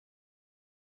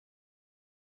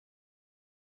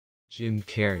Jim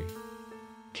Carrey.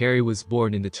 Carrey was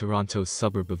born in the Toronto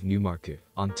suburb of Newmarket,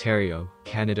 Ontario,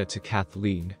 Canada to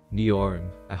Kathleen Neoram,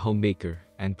 a homemaker,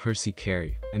 and Percy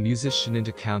Carey, a musician and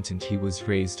accountant. He was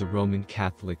raised a Roman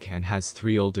Catholic and has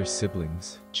three older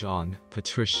siblings, John,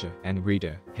 Patricia, and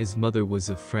Rita. His mother was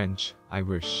of French,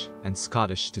 Irish, and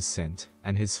Scottish descent,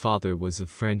 and his father was of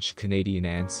French-Canadian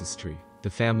ancestry. The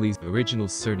family's original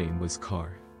surname was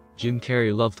Carr. Jim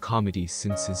Carrey loved comedy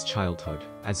since his childhood,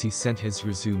 as he sent his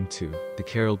resume to The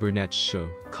Carol Burnett Show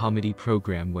comedy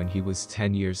program when he was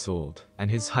 10 years old,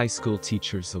 and his high school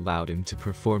teachers allowed him to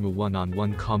perform a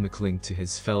one-on-one comic link to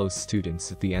his fellow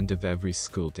students at the end of every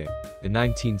school day. In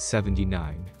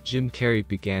 1979, Jim Carrey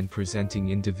began presenting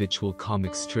individual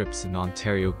comic strips in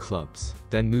Ontario clubs,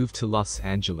 then moved to Los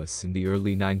Angeles in the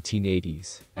early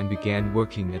 1980s, and began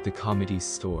working at the Comedy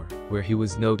Store, where he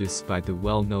was noticed by the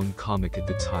well-known comic at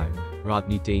the time,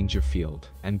 Rodney Dangerfield,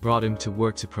 and brought him to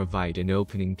work to provide an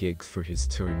opening gig for his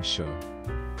touring show.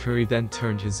 Carrey then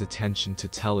turned his attention to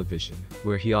television,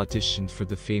 where he auditioned for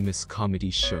the famous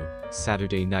comedy show,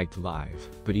 Saturday Night Live,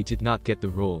 but he did not get the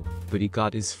role, but he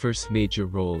got his first major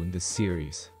role in the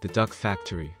series, The Duck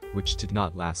Factory, which did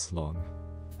not last long.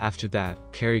 After that,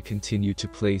 Carrey continued to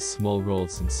play small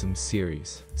roles in some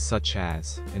series, such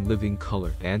as In Living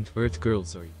Color and Earth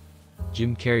Girls Are You.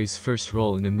 Jim Carrey's first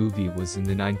role in a movie was in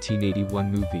the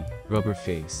 1981 movie, Rubber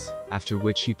Face, after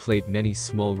which he played many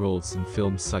small roles in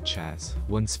films such as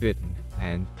Once Bitten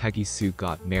and Peggy Sue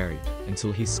Got Married,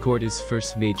 until he scored his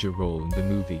first major role in the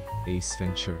movie, Ace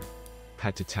Ventura: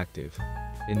 Pet Detective.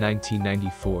 In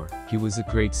 1994, he was a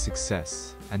great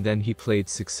success, and then he played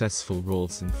successful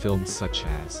roles in films such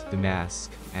as The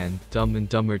Mask and Dumb and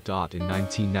Dumber. In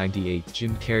 1998,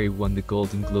 Jim Carrey won the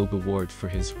Golden Globe Award for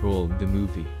his role in the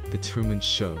movie, The Truman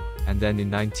Show, and then in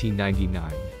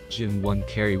 1999,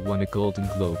 Carrey won a Golden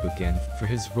Globe again for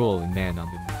his role in Man on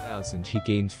the Moon. He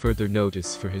gained further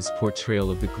notice for his portrayal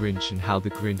of the Grinch and How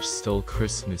the Grinch Stole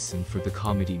Christmas, and for the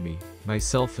comedy Me,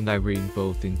 Myself and Irene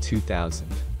both in 2000,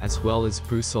 as well as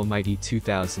Bruce Almighty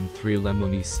 2003,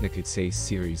 Lemony Snicket's A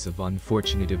Series of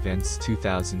Unfortunate Events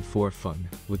 2004, Fun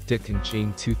with Dick and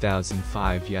Jane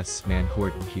 2005, Yes Man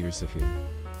Horton Hears of Him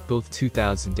both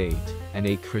 2008, and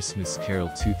A Christmas Carol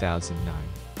 2009.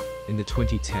 In the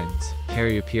 2010s,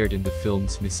 Carrey appeared in the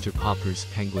films Mr. Popper's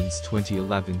Penguins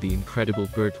 2011, The Incredible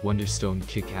Burt Wonderstone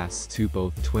Kick-Ass 2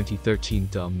 both 2013,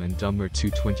 Dumb and Dumber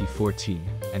 2 2014,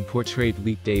 and portrayed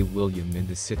Leap Day William in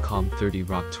the sitcom 30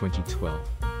 Rock 2012.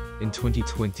 In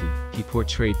 2020, he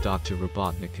portrayed Dr.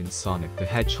 Robotnik in Sonic the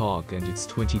Hedgehog and its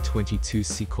 2022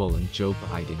 sequel, and Joe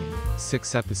Biden in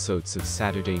 6 episodes of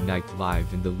Saturday Night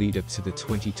Live in the lead-up to the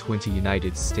 2020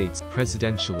 United States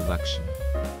presidential election.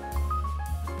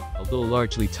 Although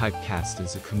largely typecast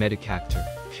as a comedic actor,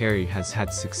 Carrey has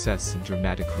had success in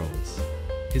dramatic roles.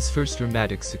 His first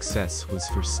dramatic success was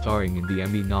for starring in the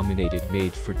Emmy-nominated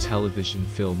made-for-television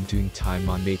film Doing Time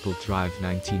on Maple Drive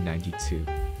 1992.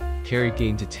 Carrey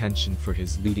gained attention for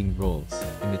his leading roles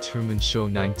in The Truman Show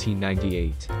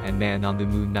 1998 and Man on the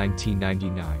Moon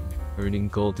 1999, earning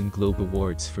Golden Globe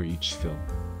Awards for each film.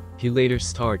 He later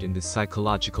starred in the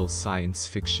psychological science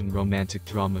fiction romantic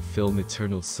drama film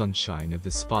Eternal Sunshine of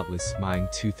the Spotless Mind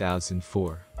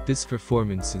 2004. This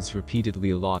performance is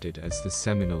repeatedly lauded as the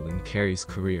seminal in Carrey's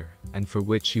career, and for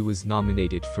which he was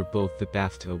nominated for both the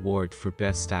BAFTA Award for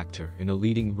Best Actor in a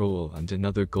Leading Role and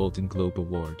another Golden Globe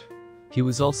Award. He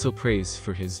was also praised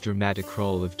for his dramatic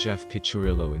role of Jeff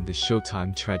Piccirillo in the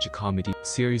Showtime tragicomedy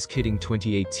series Kidding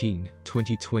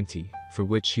 2018-2020, for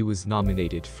which he was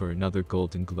nominated for another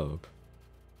Golden Globe.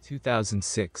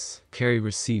 2006, Carrey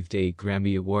received a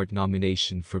Grammy Award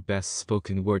nomination for Best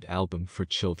Spoken Word Album for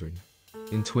Children.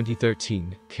 In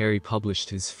 2013, Carrey published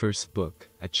his first book,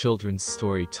 a children's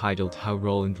story titled How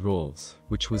Roland Rolls,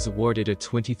 which was awarded a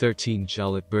 2013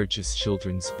 Gelett Burgess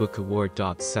Children's Book Award.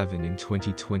 7 In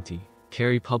 2020,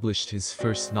 Carrey published his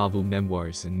first novel,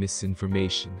 Memoirs and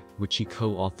Misinformation, which he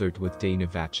co-authored with Dana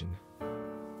Vachin.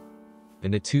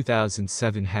 In a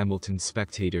 2007 Hamilton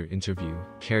Spectator interview,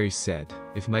 Carrey said,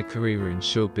 "If my career in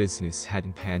show business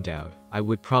hadn't panned out, I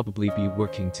would probably be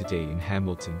working today in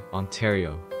Hamilton,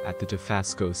 Ontario, at the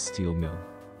Dofasco Steel Mill."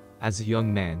 As a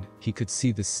young man, he could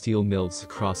see the steel mills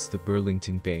across the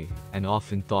Burlington Bay, and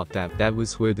often thought that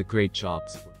was where the great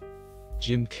jobs were.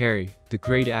 Jim Carrey, the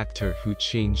great actor who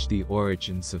changed the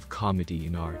origins of comedy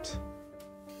in art.